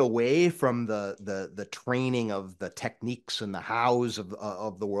moved me away from the training of the techniques and the hows of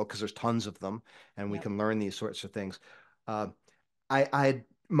the world, because there's tons of them, and we Yep. can learn these sorts of things. Uh, I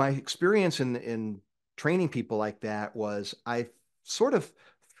my experience in training people like that was I sort of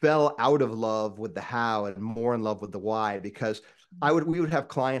fell out of love with the how and more in love with the why, because we would have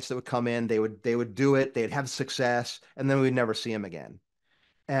clients that would come in, they would do it, they'd have success, and then we'd never see them again.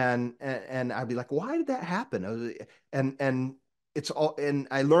 And I'd be like, why did that happen? And it's all, and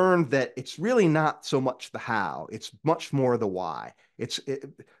I learned that it's really not so much the how, it's much more the why.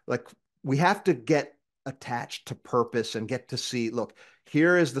 Like we have to get attached to purpose and get to see, look,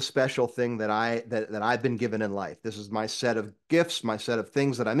 here is the special thing that I've been given in life. This is my set of gifts, my set of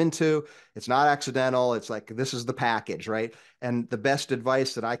things that I'm into. It's not accidental. It's like this is the package, right? And the best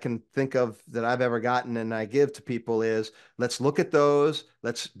advice that I can think of that I've ever gotten and I give to people is, let's look at those,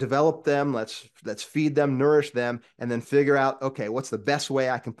 let's develop them, let's feed them, nourish them, and then figure out, okay, what's the best way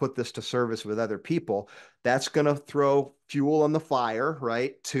I can put this to service with other people. That's going to throw fuel on the fire,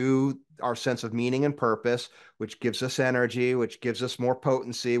 right, to our sense of meaning and purpose, which gives us energy, which gives us more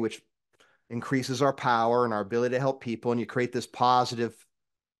potency, which increases our power and our ability to help people, and you create this positive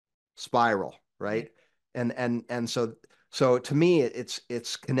spiral, Right. right? And so So to me,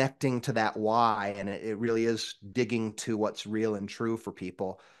 it's connecting to that why, and it really is digging to what's real and true for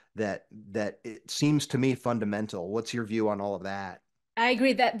people. That it seems to me fundamental. What's your view on all of that? I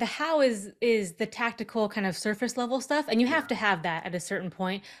agree that the how is the tactical kind of surface level stuff, and you have Yeah, to have that at a certain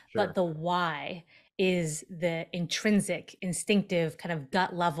point, but sure. the why is the intrinsic, instinctive, kind of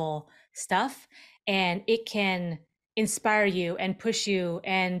gut level stuff, and it can inspire you and push you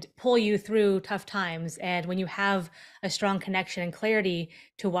and pull you through tough times. And when you have a strong connection and clarity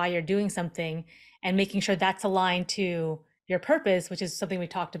to why you're doing something and making sure that's aligned to your purpose, which is something we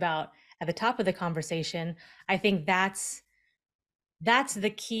talked about at the top of the conversation, I think that's the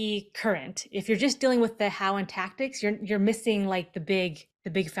key current. If you're just dealing with the how and tactics, you're missing like the big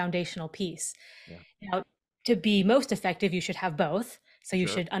foundational piece. Yeah, Now, to be most effective, you should have both. So you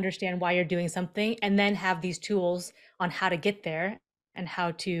sure. should understand why you're doing something and then have these tools on how to get there and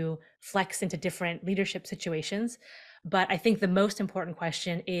how to flex into different leadership situations. But I think the most important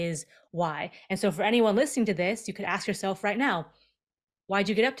question is why. And so for anyone listening to this, you could ask yourself right now, why'd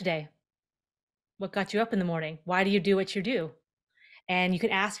you get up today? What got you up in the morning? Why do you do what you do? And you can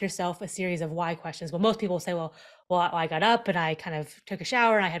ask yourself a series of why questions. Well, most people say, well, I got up and I kind of took a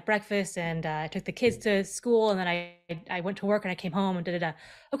shower and I had breakfast and I took the kids to school and then I went to work and I came home and da da da.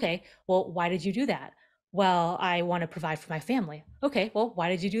 Okay, well, why did you do that? Well, I want to provide for my family. Okay, well, why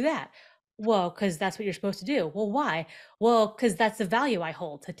did you do that? Well, because that's what you're supposed to do. Well, why? Well, because that's the value I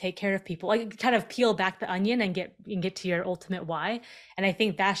hold to take care of people. Like kind of peel back the onion and get to your ultimate why. And I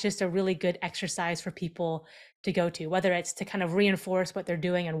think that's just a really good exercise for people to go to, whether it's to kind of reinforce what they're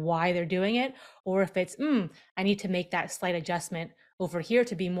doing and why they're doing it, or if it's, I need to make that slight adjustment over here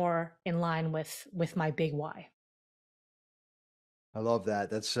to be more in line with my big why. I love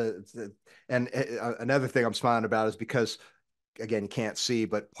that. And another thing I'm smiling about is because again, you can't see,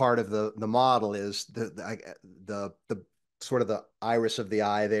 but part of the model is the sort of the iris of the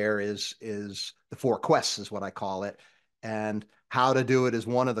eye there is the four quests is what I call it. And how to do it is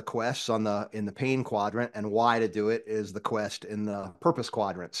one of the quests on the in the pain quadrant, and why to do it is the quest in the purpose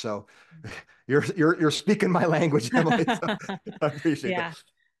quadrant. So you're speaking my language, Emily. So I appreciate that.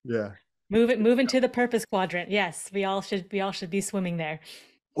 Yeah. Yeah. Move into the purpose quadrant. Yes, we all should be swimming there.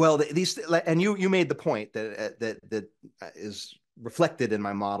 Well, these and you made the point that is reflected in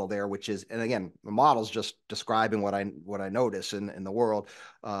my model there, which is, and again, the model's just describing what I notice in the world,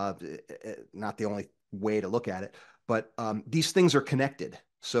 not the only way to look at it, but these things are connected.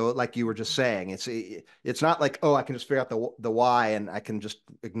 So, like you were just saying, it's not like, oh, I can just figure out the why and I can just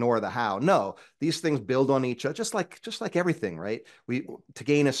ignore the how. No, these things build on each other, just like everything, right? We To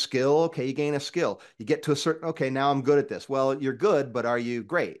gain a skill, okay, you gain a skill. You get to a certain, okay, now I'm good at this. Well, you're good, but are you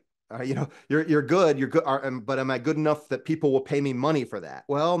great? You're good. You're good. But am I good enough that people will pay me money for that?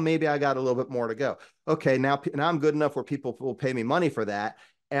 Well, maybe I got a little bit more to go. Okay, now I'm good enough where people will pay me money for that.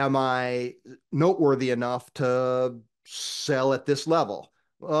 Am I noteworthy enough to sell at this level?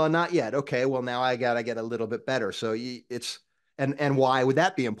 Not yet. Okay, well now I gotta get a little bit better. So it's and why would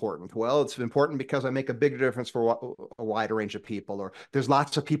that be important? Well, it's important because I make a bigger difference for a wider range of people, or there's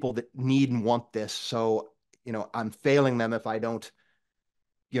lots of people that need and want this. So, I'm failing them if I don't,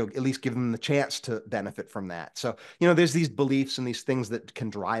 at least give them the chance to benefit from that. So, there's these beliefs and these things that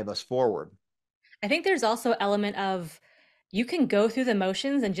can drive us forward. I think there's also element of you can go through the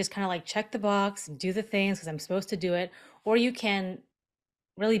motions and just kind of like check the box, do the things because I'm supposed to do it, or you can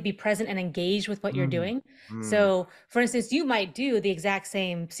really be present and engaged with what you're Mm, doing. mm. So, for instance, you might do the exact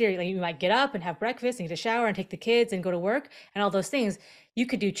same series. Like you might get up and have breakfast and get a shower and take the kids and go to work and all those things. You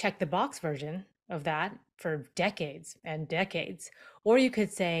could do check the box version of that for decades and decades. Or you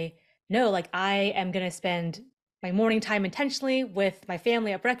could say, no, like I am going to spend my morning time intentionally with my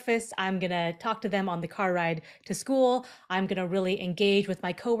family at breakfast. I'm going to talk to them on the car ride to school. I'm going to really engage with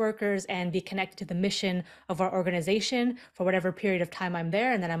my coworkers and be connected to the mission of our organization for whatever period of time I'm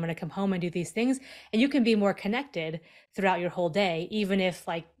there. And then I'm going to come home and do these things. And you can be more connected throughout your whole day, even if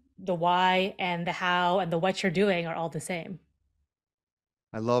like the why and the how and the what you're doing are all the same.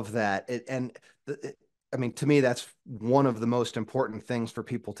 I love that. I mean, to me, that's one of the most important things for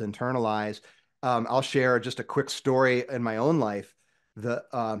people to internalize. I'll share just a quick story in my own life.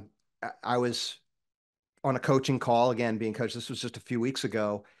 I was on a coaching call again, being coached. This was just a few weeks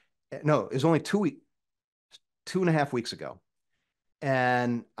ago. No, it was only 2.5 weeks ago.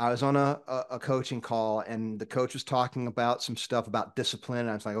 And I was on a coaching call, and the coach was talking about some stuff about discipline. And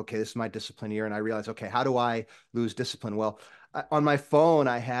I was like, okay, this is my discipline year. And I realized, okay, how do I lose discipline? Well, on my phone,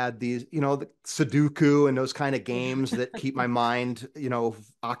 I had these, the Sudoku and those kind of Yeah. games that keep my mind,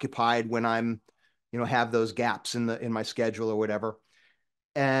 occupied when I'm, have those gaps in my schedule or whatever.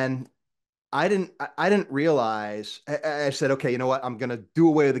 And I didn't realize. I said, okay, you know what? I'm gonna do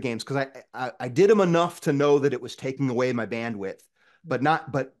away with the games because I did them enough to know that it was taking away my bandwidth, but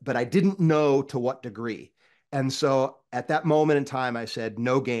not but I didn't know to what degree. And so at that moment in time, I said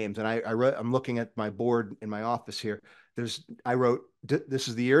no games. And I wrote, I'm looking at my board in my office here. I wrote, this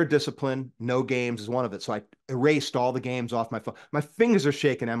is the year of discipline. No games is one of it. So I erased all the games off my phone. My fingers are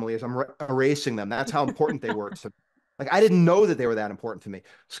shaking, Emily, as I'm erasing them. That's how important they were. So, like, I didn't know that they were that important to me.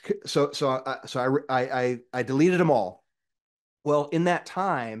 So I deleted them all. Well, in that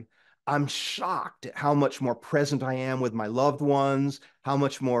time, I'm shocked at how much more present I am with my loved ones, how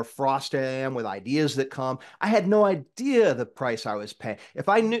much more frosted I am with ideas that come. I had no idea the price I was paying. If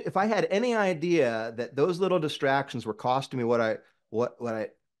I had any idea that those little distractions were costing me what I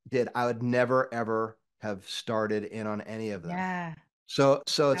did, I would never ever have started in on any of them. Yeah. So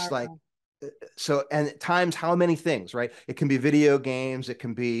it's like, Powerful. so and at times how many things, right? It can be video games, it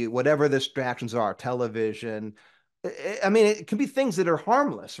can be whatever the distractions are, television. I mean, it can be things that are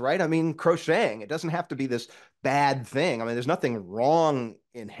harmless, right? I mean, crocheting, it doesn't have to be this bad thing. I mean, there's nothing wrong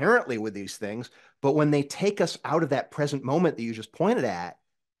inherently with these things, but when they take us out of that present moment that you just pointed at,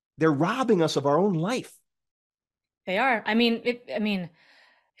 they're robbing us of our own life. They are. I mean, if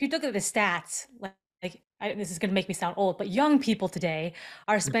you look at the stats, this is going to make me sound old, but young people today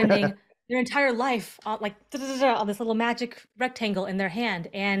are spending their entire life on on this little magic rectangle in their hand,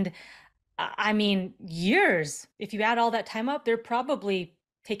 and I mean, years. If you add all that time up, they're probably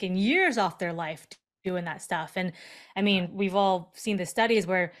taking years off their life doing that stuff. And I mean, we've all seen the studies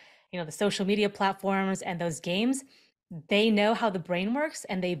where, the social media platforms and those games, they know how the brain works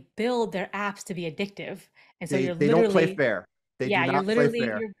and they build their apps to be addictive. And so you're They don't play literally, fair. They do yeah, not play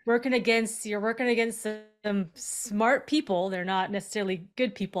fair. you're working against some smart people. They're not necessarily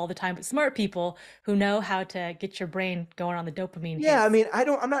good people all the time, but smart people who know how to get your brain going on the dopamine Yeah, I hits. mean,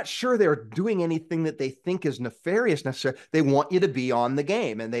 I'm not sure they're doing anything that they think is nefarious necessarily. They want you to be on the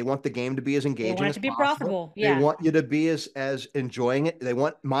game and they want the game to be as They want engaging it as to be possible. profitable. They Yeah. want you to be as enjoying it. They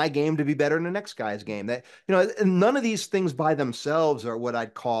want my game to be better than the next guy's game. That, and none of these things by themselves are what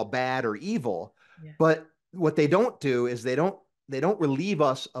I'd call bad or evil. Yeah. But what they don't do is they don't relieve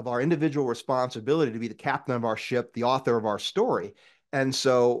us of our individual responsibility to be the captain of our ship, the author of our story. And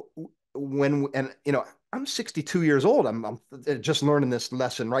so when and I'm 62 years old. I'm just learning this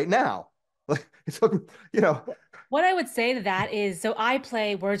lesson right now. Like, so, you know, What I would say to that is, so I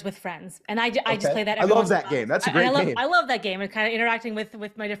play Words with Friends, and I just okay. play that I every love once in that a while. game. That's a And I great love game. I love that game and kind of interacting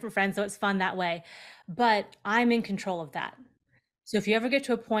with my different friends, so it's fun that way. But I'm in control of that. So if you ever get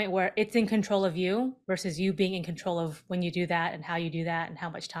to a point where it's in control of you versus you being in control of when you do that and how you do that and how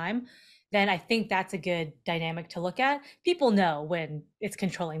much time, then I think that's a good dynamic to look at. People know when it's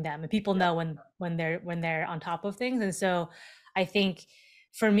controlling them, and people Yep. know when they're on top of things. And so I think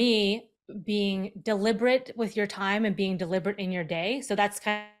for me, being deliberate with your time and being deliberate in your day. So that's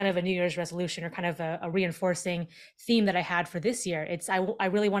kind of a New Year's resolution or kind of a reinforcing theme that I had for this year. I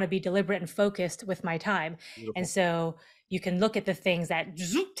really want to be deliberate and focused with my time. And Beautiful. so you can look at the things that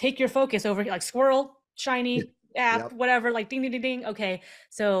take your focus over, like squirrel, shiny, app, Yep. whatever, like ding, ding, ding, ding. Okay.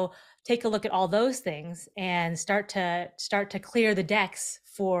 So take a look at all those things and start to clear the decks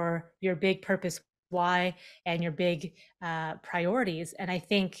for your big purpose why and your big priorities. And I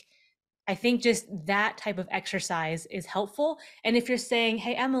think just that type of exercise is helpful. And if you're saying,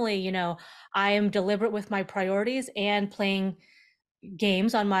 hey, Emily, I am deliberate with my priorities and playing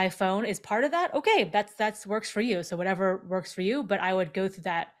games on my phone is part of that, okay, that's works for you. So whatever works for you, but I would go through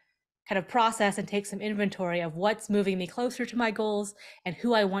that kind of process and take some inventory of what's moving me closer to my goals and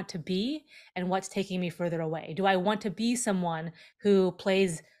who I want to be and what's taking me further away. Do I want to be someone who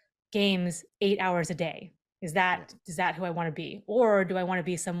plays games 8 hours a day? Is Yeah. that is that who I want to be? Or do I want to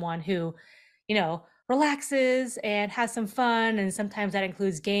be someone who, relaxes and has some fun, and sometimes that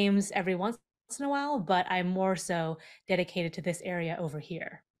includes games every once in a while, but I'm more so dedicated to this area over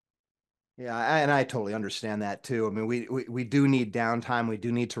here. Yeah, and I totally understand that too. I mean, we do need downtime. We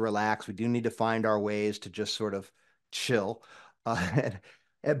do need to relax. We do need to find our ways to just sort of chill.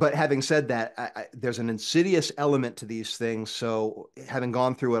 But having said that, there's an insidious element to these things. So, having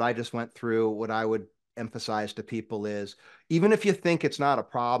gone through what I just went through, what I would emphasize to people is, even if you think it's not a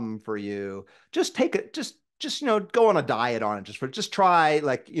problem for you, just take it, just go on a diet on it. Just try,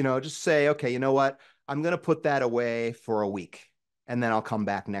 like, just say, okay, you know what? I'm going to put that away for a week and then I'll come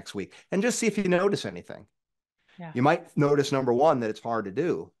back next week and just see if you notice anything. Yeah. You might notice, number one, that it's hard to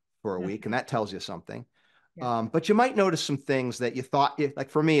do for a week, and Mhm. that tells you something. Yeah. But you might notice some things that you thought, like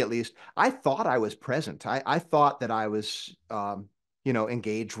for me at least, I thought I was present. I thought that I was,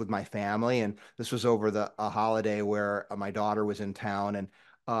 engaged with my family. And this was over a holiday where my daughter was in town.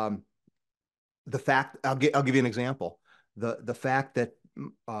 And the fact I'll give you an example. The fact that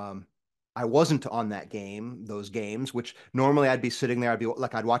um, I wasn't on those games, which normally I'd be sitting there,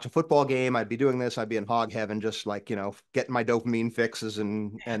 I'd watch a football game, I'd be doing this, I'd be in hog heaven, just like, getting my dopamine fixes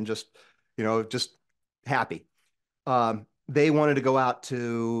and just, just happy. They wanted to go out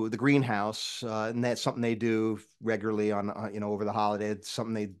to the greenhouse, and that's something they do regularly on, over the holiday. It's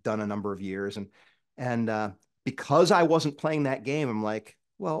something they've done a number of years, and because I wasn't playing that game, I'm like,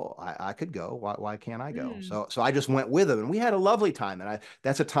 well, I could go. Why can't I go? Mm, So I just went with them, and we had a lovely time. And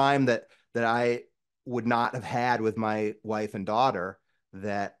that's a time that I would not have had with my wife and daughter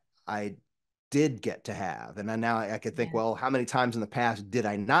that I did get to have. And then now I could think, yeah, well, how many times in the past did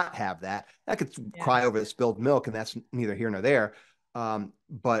I not have that? I could yeah, cry over the spilled milk, and that's neither here nor there.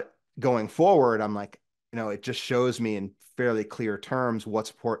 But going forward, I'm like, it just shows me in fairly clear terms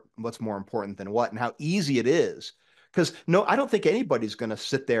what's more important than what, and how easy it is. Because no, I don't think anybody's going to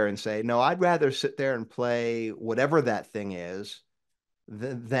sit there and say, no, I'd rather sit there and play whatever that thing is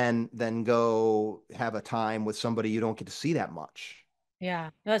than go have a time with somebody you don't get to see that much.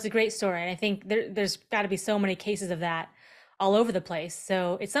 yeah. No, that's a great story. And I think there's got to be so many cases of that all over the place.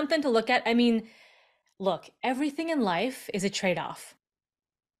 So it's something to look at. I mean, look, everything in life is a trade-off.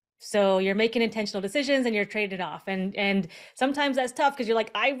 So you're making intentional decisions and you're trading it off. And sometimes that's tough because you're like,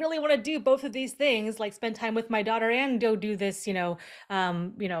 I really want to do both of these things, like spend time with my daughter and go do this,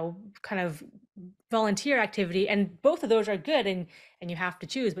 kind of volunteer activity. And both of those are good and you have to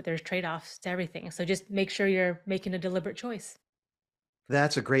choose, but there's trade-offs to everything. So just make sure you're making a deliberate choice.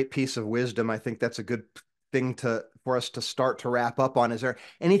 That's a great piece of wisdom. I think that's a good thing for us to start to wrap up on. Is there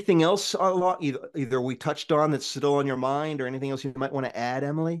anything else either we touched on that's still on your mind, or anything else you might want to add,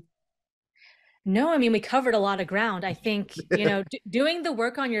 Emily? No, I mean, we covered a lot of ground. I think, doing the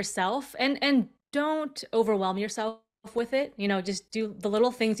work on yourself and don't overwhelm yourself with it. Just do the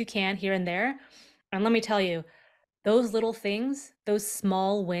little things you can here and there. And let me tell you, those little things, those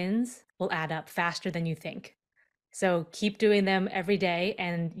small wins will add up faster than you think. So keep doing them every day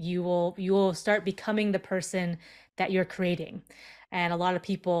and you will start becoming the person that you're creating. And a lot of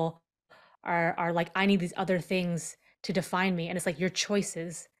people are like, I need these other things to define me. And it's like your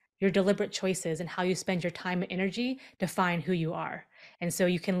choices, your deliberate choices and how you spend your time and energy define who you are. And so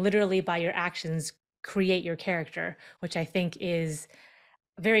you can literally by your actions create your character, which I think is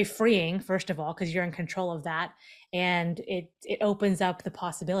very freeing, first of all, because you're in control of that. And it opens up the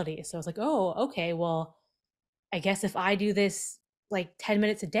possibilities. So it's like, oh, okay, well, I guess if I do this like 10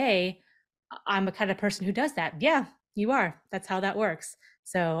 minutes a day, I'm a kind of person who does that. Yeah, you are. That's how that works.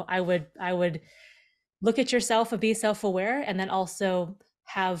 So I would look at yourself and be self-aware and then also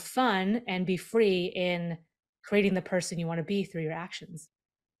have fun and be free in creating the person you want to be through your actions.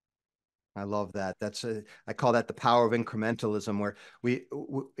 I love that. I call that the power of incrementalism, where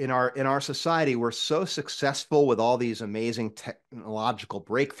in our society, we're so successful with all these amazing technological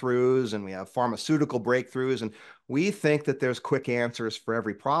breakthroughs, and we have pharmaceutical breakthroughs, and we think that there's quick answers for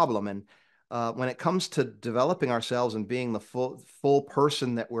every problem. And when it comes to developing ourselves and being the full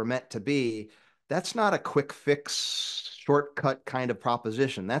person that we're meant to be, that's not a quick fix, shortcut kind of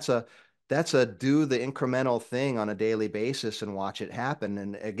proposition. That's a do the incremental thing on a daily basis and watch it happen.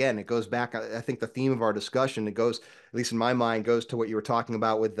 And again, it goes back. I think the theme of our discussion, it goes, at least in my mind, goes to what you were talking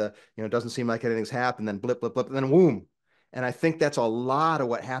about with it doesn't seem like anything's happened, then blip, blip, blip, and then whoom. And I think that's a lot of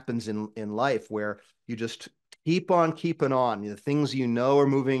what happens in life, where you just keep on keeping on. The things are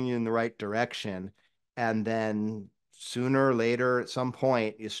moving you in the right direction. And then sooner or later, at some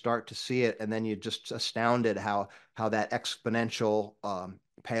point, you start to see it, and then you're just astounded how that exponential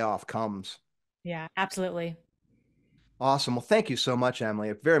payoff comes. Yeah, absolutely. Awesome. Well, thank you so much, Emily.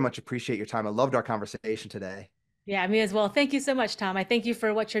 I very much appreciate your time. I loved our conversation today. Yeah, me as well. Thank you so much, Tom. I thank you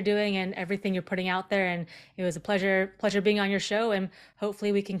for what you're doing and everything you're putting out there. And it was a pleasure being on your show. And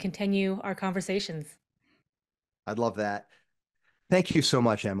hopefully we can continue our conversations. I'd love that. Thank you so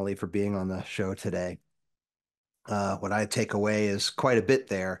much, Emily, for being on the show today. What I take away is quite a bit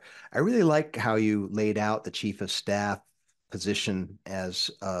there. I really like how you laid out the chief of staff position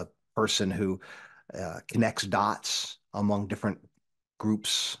as a person who connects dots among different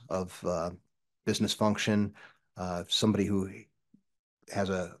groups of business function, somebody who has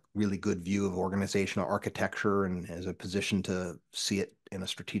a really good view of organizational architecture and has a position to see it in a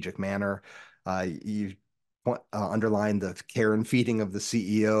strategic manner. You underline the care and feeding of the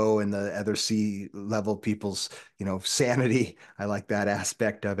CEO and the other C-level people's, sanity. I like that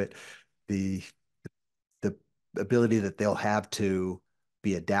aspect of it. The the ability that they'll have to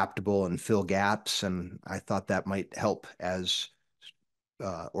be adaptable and fill gaps, and I thought that might help as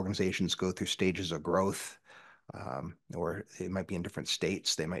organizations go through stages of growth. or they might be in different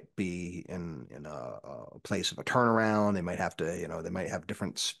states. They might be in a place of a turnaround. They might have to, they might have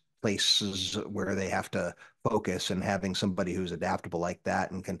different places where they have to focus, and having somebody who's adaptable like that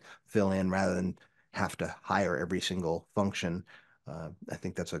and can fill in rather than have to hire every single function. I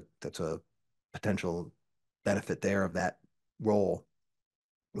think that's a potential benefit there of that role.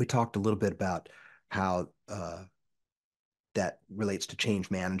 We talked a little bit about how that relates to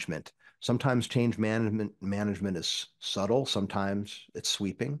change management. Sometimes change management is subtle. Sometimes it's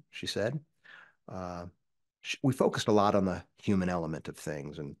sweeping, she said. Uh, we focused a lot on the human element of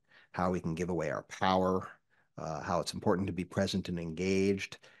things and how we can give away our power, how it's important to be present and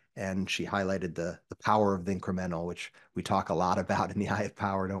engaged. And she highlighted the power of the incremental, which we talk a lot about in the Eye of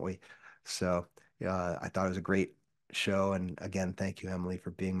Power, don't we? So I thought it was a great show. And again, thank you, Emily,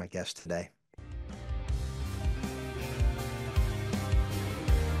 for being my guest today.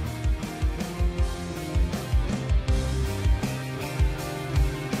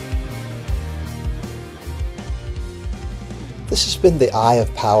 This has been the Eye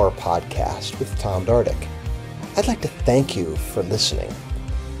of Power podcast with Tom Dardick. I'd like to thank you for listening.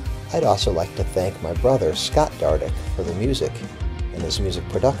 I'd also like to thank my brother, Scott Dardick, for the music and his music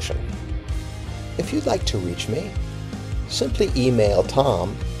production. If you'd like to reach me, simply email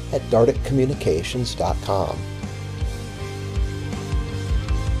Tom at dardickcommunications.com.